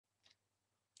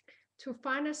To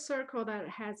find a circle that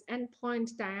has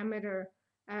endpoint diameter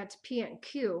at P and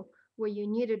Q, what you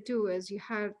need to do is you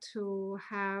have to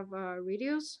have a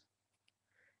radius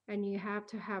and you have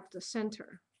to have the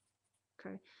center.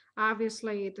 Okay,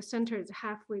 obviously the center is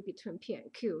halfway between P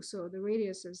and Q, so the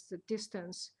radius is the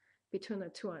distance between the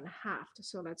 2.5.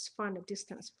 So let's find the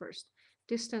distance first.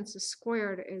 Distance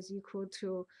squared is equal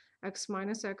to x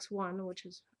minus x1, which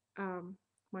is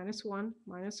 -1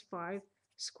 minus 5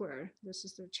 squared. This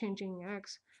is the changing in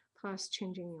x plus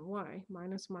changing in y.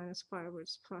 Minus 5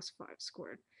 is plus 5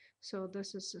 squared. So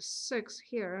this is a 6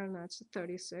 here, and that's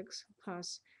 36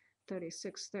 plus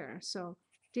 36 there. So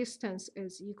distance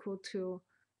is equal to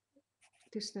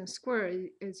distance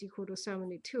squared is equal to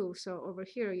 72. So over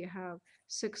here you have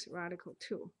 6 radical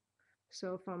 2.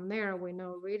 So from there we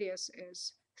know radius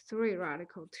is 3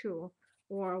 radical 2,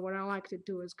 or what I like to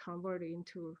do is convert it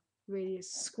into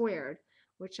radius squared,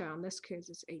 which in this case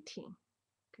is 18.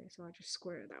 Okay, so I just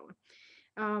square that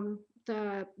one.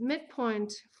 The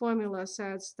midpoint formula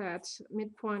says that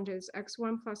midpoint is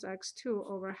x1 plus x2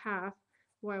 over half,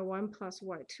 y1 plus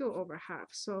y2 over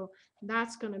half. So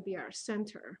that's going to be our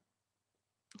center.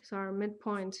 So our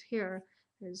midpoint here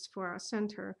is for our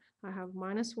center. I have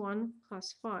 -1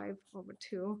 plus 5 over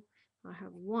 2. I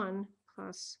have 1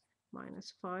 plus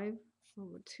 -5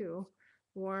 over 2.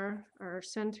 Or our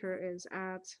center is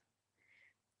at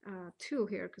 2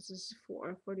 here, because this is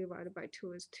 4. 4 divided by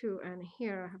 2 is 2. And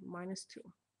here I have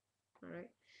 -2. All right.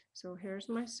 So here's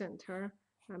my center.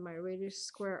 And my radius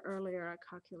square earlier I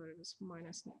calculated is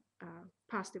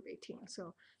positive 18.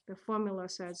 So the formula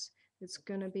says it's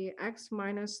going to be x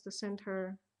minus the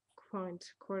center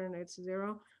point coordinates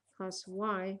 0 plus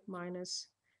y minus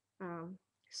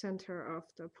center of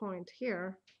the point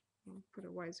here. I'll put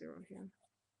a y0 here,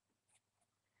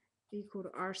 equal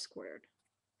to r squared.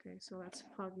 Okay, so let's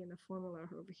plug in the formula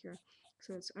over here.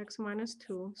 So it's x minus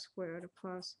 2 squared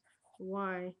plus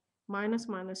y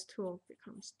minus 2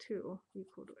 becomes 2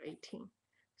 equal to 18.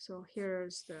 So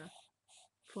here's the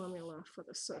formula for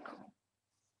the circle.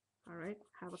 All right,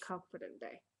 have a confident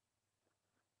day.